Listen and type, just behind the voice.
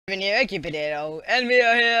Bacca and Potato, and we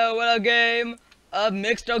are here with a game of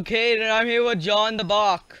mixed arcade, and I'm here with John the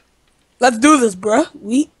Bach. Let's do this, bruh.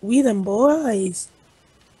 We them boys.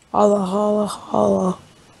 Holla, holla, holla.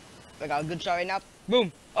 I got a good shot right now.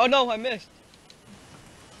 Boom! Oh no, I missed.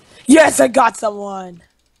 Yes, I got someone.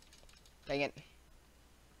 Dang it.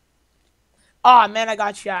 Aw, man, I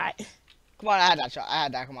got shot. Come on, I had that shot. I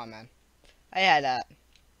had that. Come on, man. I had that.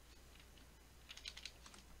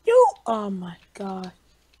 Oh my god.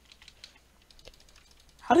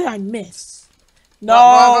 How did I miss? No!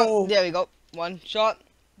 No. There we go. One shot.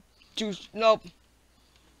 Two. Nope.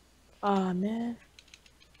 Aw, man.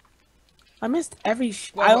 I missed every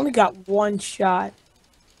I only got one shot.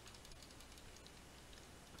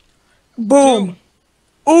 Boom.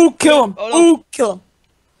 Two. Ooh, kill him. Oh, no. Ooh, kill him.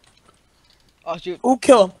 Oh, shoot. Ooh,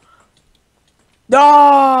 kill him. No.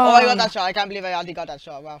 Oh, I got that shot. I can't believe I already got that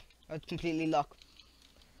shot. Wow. That's completely luck.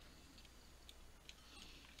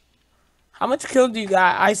 How much kill do you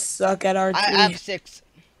got? I suck at RT. I have 6.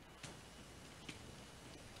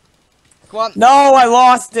 Come on. No, I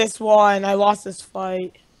lost this one. I lost this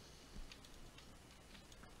fight.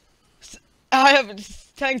 I have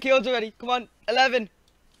 10 kills already. Come on. 11.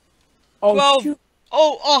 Oh, 12. shoot.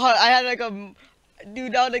 Oh, I had like a...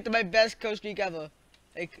 Dude, that was like my best kill streak ever.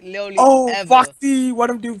 Like, literally ever. Foxy. What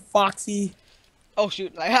am do, Foxy? Oh,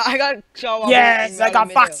 shoot. Like, I got shot. Yes, I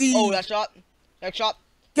got Foxy. Oh, that shot. Next shot.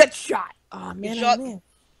 Get shot. Oh, man, Get shot.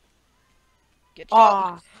 Get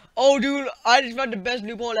shot. Oh, dude, I just found the best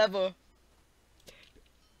loophole ever.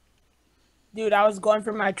 Dude, I was going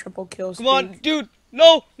for my triple kill streak. Come on, dude.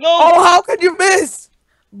 No, no. Oh, how could you miss?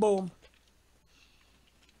 Boom.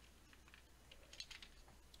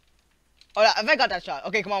 Oh, I got that shot.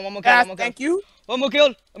 Okay, come on, one more kill. Yes, One more kill. thank you. One more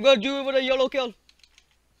kill. I'm gonna do it with a yellow kill.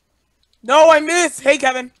 No, I missed. Hey,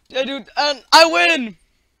 Kevin. Yeah, dude, and I win.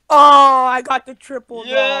 Oh, I got the triple.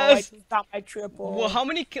 Yes. No, I just got my triple. Well, how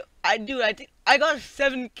many kills? I think I got a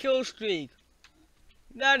 7 kill streak.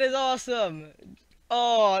 That is awesome.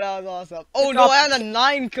 Oh, that was awesome. Oh no, I had a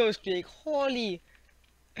 9 kill streak. Holy.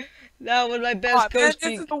 That was my best kill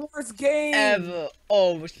streak. This is the worst game ever.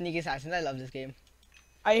 Oh, Sneaky Assassins. I love this game.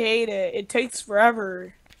 I hate it. It takes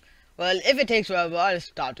forever. Well, if it takes forever, I'll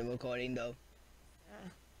stop the recording though. Yeah.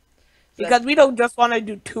 Because we don't just want to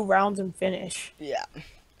do 2 rounds and finish. Yeah.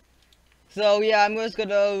 So yeah, I'm just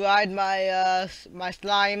gonna ride my my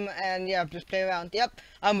slime and yeah, just play around. Yep,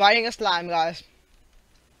 I'm riding a slime, guys.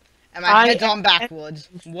 And my head's on backwards.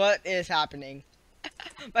 What is happening?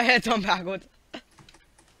 My head's on backwards.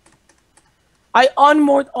 I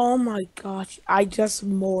unmorphed. Oh my gosh, I just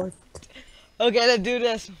morphed. Okay, let's do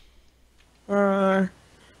this.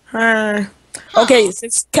 Okay,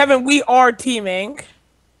 since Kevin, we are teaming.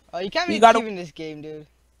 Oh, you can't be teaming this game, dude.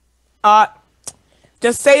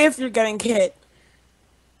 Just say if you're getting hit.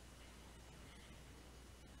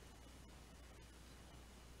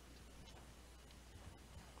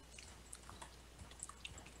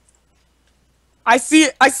 I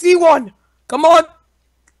see one. Come on.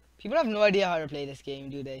 People have no idea how to play this game,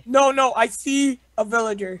 do they? No, I see a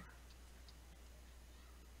villager.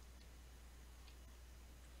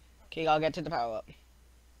 Okay, I'll get to the power up.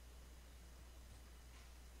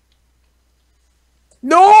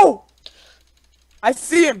 No! I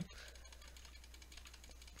see him.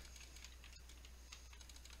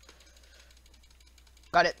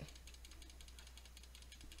 Got it.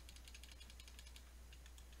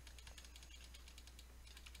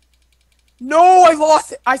 No, I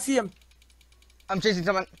lost it. I see him. I'm chasing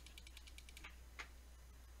someone.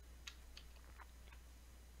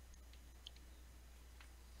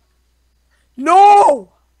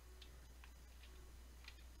 No!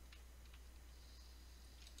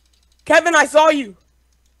 Kevin, I saw you.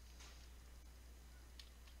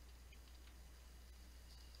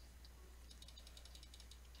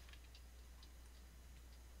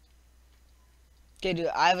 Okay, dude,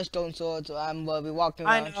 I have a stone sword, so I'm be walking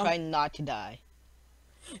around trying not to die.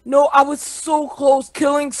 No, I was so close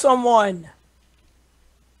killing someone.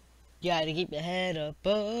 You gotta keep your head up,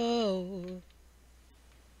 oh.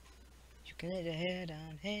 You can let your head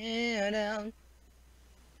down.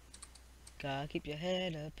 Gotta keep your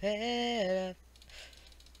head up, head up.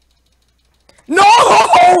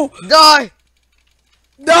 No! Die!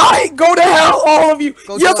 Die! Go to hell, all of you!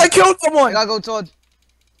 Yes, I killed someone! I gotta go sword.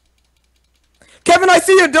 Kevin, I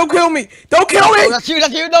see you! Don't kill me! Don't kill me! Oh, that's you,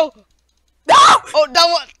 no! No! Oh, that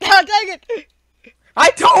one! Dang it! I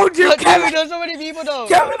told you, Kevin! Dude, there's so many people though!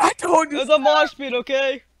 Kevin, I told you! There's a mosh pit,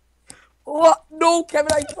 okay? What? No,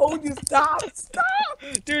 Kevin, I told you, stop! Stop!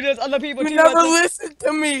 Dude, there's other people too. You never listened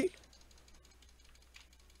to me!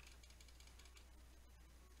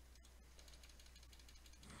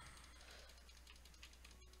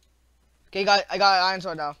 Okay, I got an iron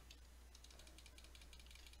sword now.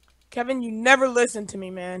 Kevin, you never listen to me,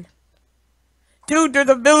 man. Dude, there's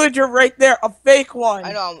a villager right there, a fake I one.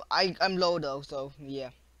 know, I'm low though, so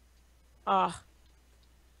yeah. Ah.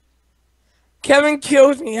 Kevin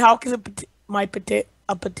kills me. How can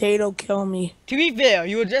a potato kill me? To be fair,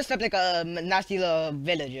 you were dressed up like a nasty little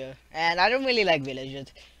villager, and I don't really like villagers.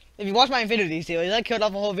 If you watch my Infinity series, I killed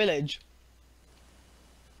off a whole village.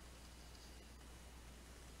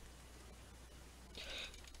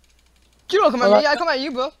 You don't come at me, I come at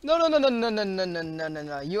you, bro. No, no, no, no, no, no, no, no, no, no,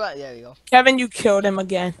 no. You are, there you go. Kevin, you killed him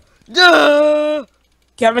again. Duh!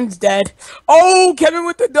 Kevin's dead. Oh, Kevin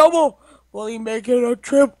with the double. Will he make it a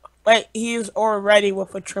triple? Wait, he's already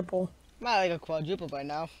with a triple. Might like a quadruple by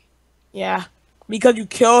now. Yeah, because you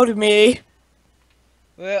killed me.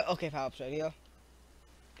 Well, okay, power ups right here.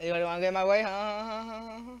 Anybody want to get in my way?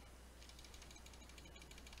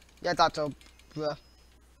 Yeah, I thought so, bro.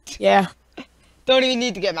 Yeah. Don't even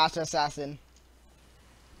need to get Master Assassin.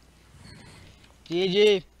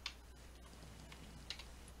 GG.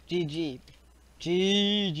 GG.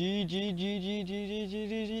 GG.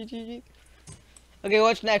 Okay,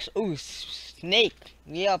 what's next? Ooh, Snake.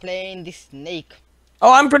 We are playing the Snake.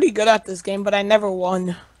 Oh, I'm pretty good at this game, but I never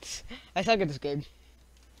won. I suck at this game.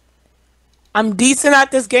 I'm decent at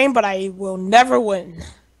this game, but I will never win.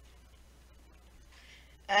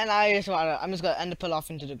 And I'm just gonna end the pull off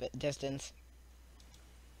into the distance.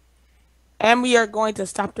 And we are going to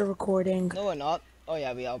stop the recording. No, we're not. Oh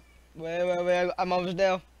yeah, we are. Where? I'm almost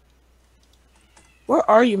there. Where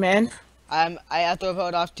are you, man? I have to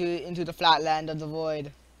report off into the flat land of the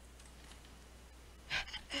void.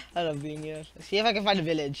 I love being here. Let's see if I can find a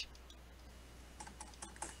village.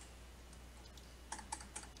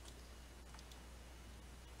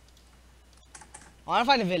 I wanna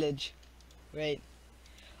find a village. Wait.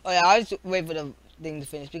 Oh yeah, I'll just wait for the thing to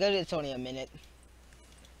finish because it's only a minute.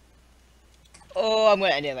 Oh, I'm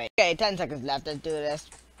gonna end it right. Okay, 10 seconds left. Let's do this.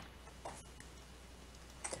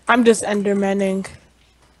 I'm just endermanning.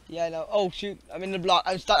 Yeah, I know. Oh shoot, I'm in the block.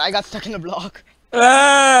 I'm stuck. I got stuck in the block.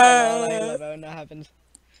 Ah! I love it when that happens.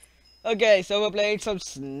 Okay, so we're playing some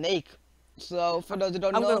Snake. So for those who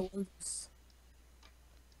don't know,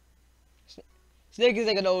 Snake is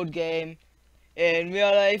like an old game. In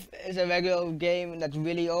real life, it's a regular old game that's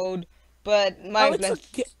really old. But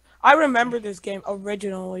I remember this game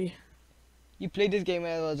originally. You played this game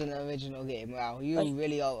when it was an original game. Wow, you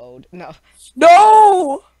really are old. No.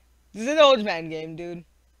 No! This is an old man game, dude.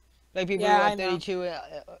 Like people who Yeah,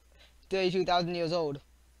 are 32,000 years old.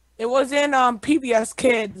 It was in PBS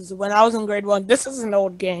Kids when I was in grade 1. This is an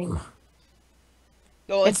old game.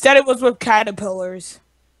 No, Instead, it was with caterpillars.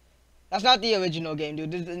 That's not the original game,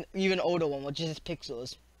 dude. This is an even older one, which is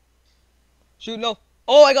pixels. Shoot, no.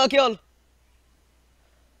 Oh, I got killed.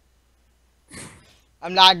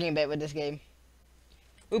 I'm lagging a bit with this game.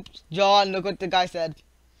 Oops, John, look what the guy said.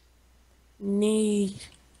 Need.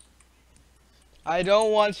 I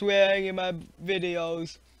don't want swearing in my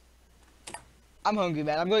videos. I'm hungry,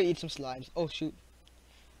 man. I'm going to eat some slimes. Oh, shoot.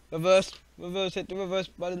 Reverse. Reverse. Hit the reverse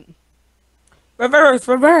button.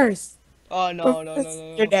 Reverse. Oh, no, no, no, no,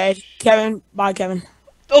 no. You're dead. Kevin. Bye, Kevin.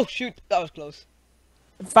 Oh, shoot. That was close.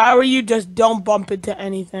 If I were you, just don't bump into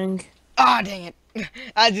anything. Ah, dang it.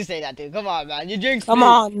 I just say that, dude. Come on, man. You jinxed me. Come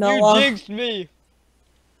on, Noah. You jinxed me.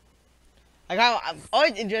 I'm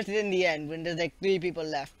always interested in the end when there's like 3 people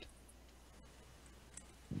left.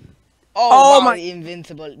 Oh, wow, the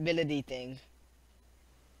invincibility thing.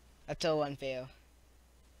 That's so unfair.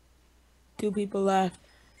 2 people left.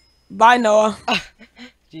 Bye, Noah.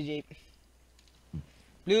 GG.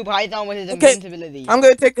 Blue Python with his invincibility. I'm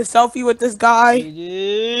gonna take a selfie with this guy.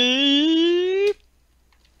 GG.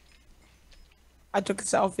 I took a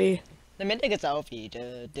selfie. Let me take a selfie.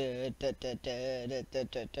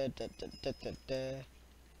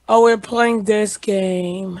 Oh, we're playing this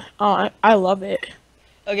game. Oh, I love it.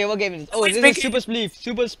 Okay, what game is this? Oh, this is Super Spleef.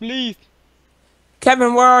 Super Spleef.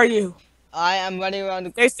 Kevin, where are you? I am running around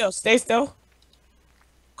the... Stay still. Stay still.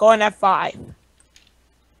 Going at 5.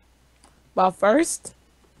 But first...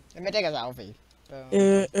 Let me take a selfie.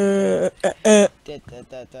 Selfie,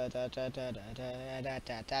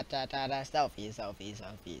 selfie,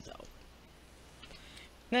 selfie, selfie.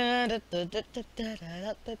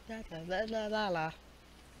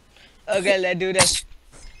 Okay, let's do this.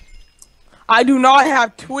 I do not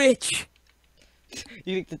have Twitch.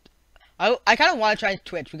 I kind of want to try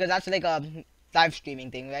Twitch because that's like a live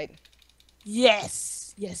streaming thing, right?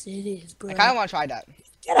 Yes. Yes, it is, bro. I kind of want to try that.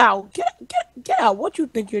 Get out. Get out. What you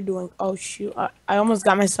think you're doing? Oh, shoot. I almost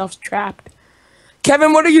got myself trapped.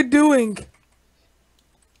 Kevin, what are you doing?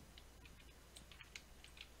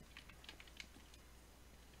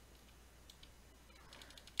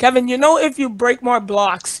 Kevin, you know if you break more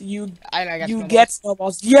blocks, you I know I got you snowballs. get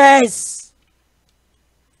snowballs. Yes.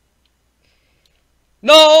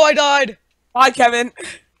 No, I died. Bye, Kevin.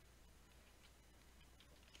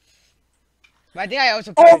 But I think I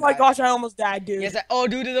also Oh killed my guy. gosh, I almost died, dude. Yes, oh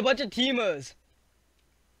dude, there's a bunch of teamers.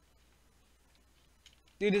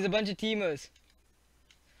 Dude, there's a bunch of teamers.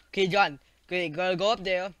 Okay, John. Okay, go up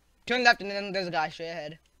there. Turn left and then there's a guy straight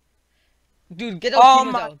ahead. Dude, get those Oh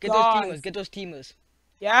teamers my out. Get those gosh. teamers. Get those teamers.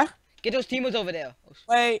 Yeah. Get those teamers over there.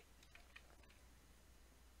 Wait.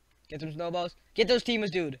 Get some snowballs. Get those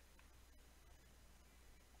teamers, dude.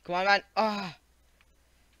 Come on, man. Ah.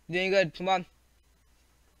 Doing good. Come on.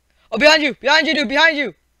 Oh, behind you. Behind you, dude. Behind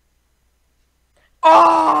you.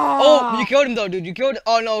 Oh, you Oh. killed him, though, dude. You killed...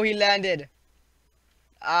 Oh, no. He landed.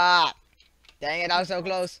 Ah. Dang it. I was so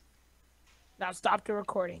close. Now stop the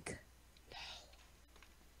recording.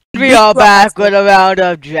 We are back with a round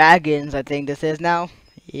of dragons, I think this is now.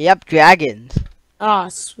 Yep, dragons. Ah,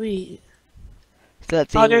 sweet. So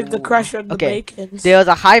let's see. Oh, there's the crush of the Okay. bacons. There's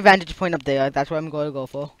a high vantage point up there. That's what I'm going to go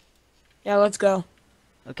for. Yeah, let's go.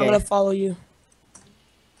 Okay. I'm gonna follow you.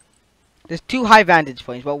 There's two high vantage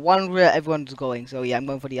points, but one where everyone's going. So yeah, I'm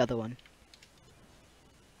going for the other one.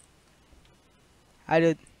 I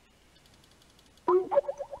did.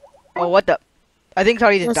 Oh, what the? I think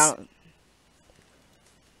sorry, just Yes. down.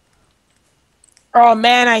 Oh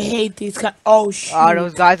man, I hate these guys. Oh shoot.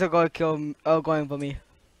 Those guys are going to kill me. Oh, going for me.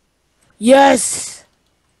 Yes.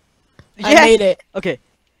 I Yes! made it. Okay.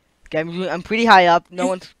 Okay, I'm pretty high up. No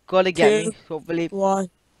one's gonna get me. Two. Hopefully. 1,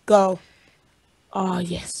 go. Oh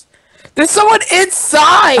yes. There's someone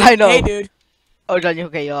inside. I know. Hey, dude. Oh, John,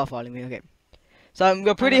 okay, you're following me. Okay. So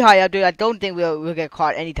we're pretty high up, dude. I don't think we'll get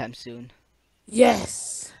caught anytime soon.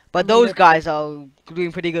 Yes. But those guys are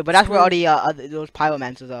doing pretty good. But that's where all the those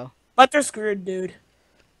pyromancers are. But they're screwed, dude.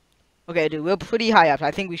 Okay, dude, we're pretty high up. So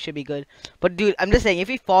I think we should be good. But dude, I'm just saying, if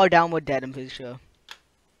we fall down, we're dead. I'm pretty sure.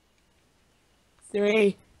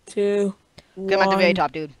 3, 2, Come at the 1. very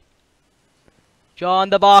top, dude. John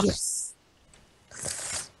the box.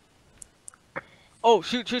 Yes. Oh,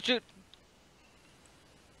 shoot.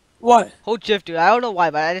 What? Hold shift, dude. I don't know why,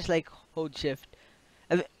 but I just like hold shift.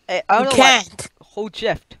 I don't You know can't. why. Hold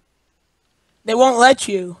shift. They won't let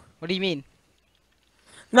you. What do you mean?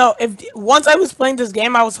 No, if once I was playing this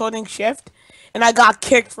game, I was holding shift, and I got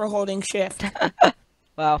kicked for holding shift.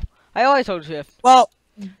 Wow. I always hold shift. Well,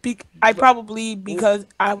 I probably because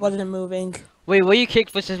I wasn't moving. Wait, were you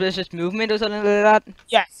kicked for suspicious movement or something like that?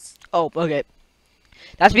 Yes. Oh, okay.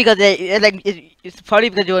 That's because it's probably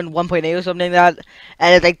because you're in 1.8 or something like that,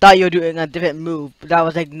 and it's like thought you were doing a different move, but that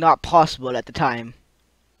was like not possible at the time.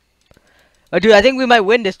 Dude, I think we might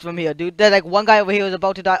win this from here, dude. There's like one guy over here who's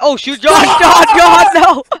about to die. Oh shoot, John,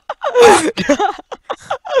 no!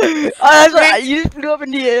 Oh, that's right. You just flew up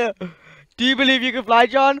in the air. Do you believe you can fly,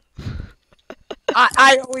 John?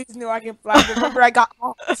 I always knew I could fly. Remember, I got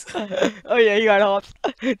hops. Oh yeah, you got hops.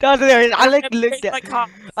 That was hilarious. I like looked at.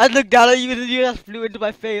 I looked down at you and you just flew into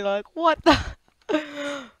my face. I'm like, what the?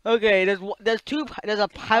 Okay, there's a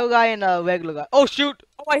pyro guy and a regular guy. Oh shoot!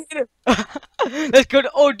 Oh, I hit him. Let's go.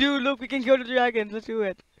 Oh dude, look, we can kill the dragons. Let's do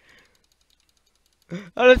it.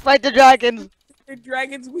 Oh, let's fight the dragons. The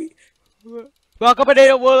dragons, we. Bacca and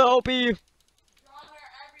Potato will OP.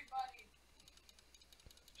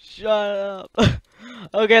 Shut up.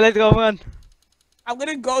 Okay, let's go, man. I'm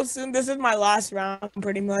gonna go soon. This is my last round,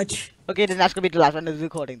 pretty much. Okay, then that's gonna be the last one of the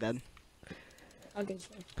recording then. Okay,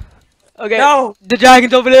 sure. Okay. No. The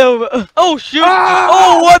dragon's over there. Oh shoot! Ah!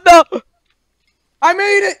 Oh, what the? I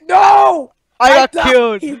made it. No. I got died.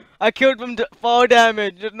 killed. I killed from fall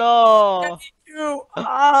damage. No. You.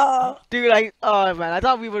 Ah. Dude, oh man, I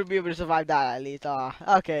thought we would be able to survive that at least.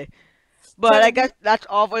 Okay. But I guess that's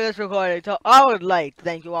all for this recording. So I would like to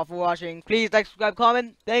thank you all for watching. Please like, subscribe,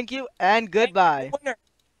 comment. Thank you, and goodbye.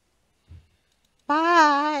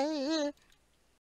 Bye.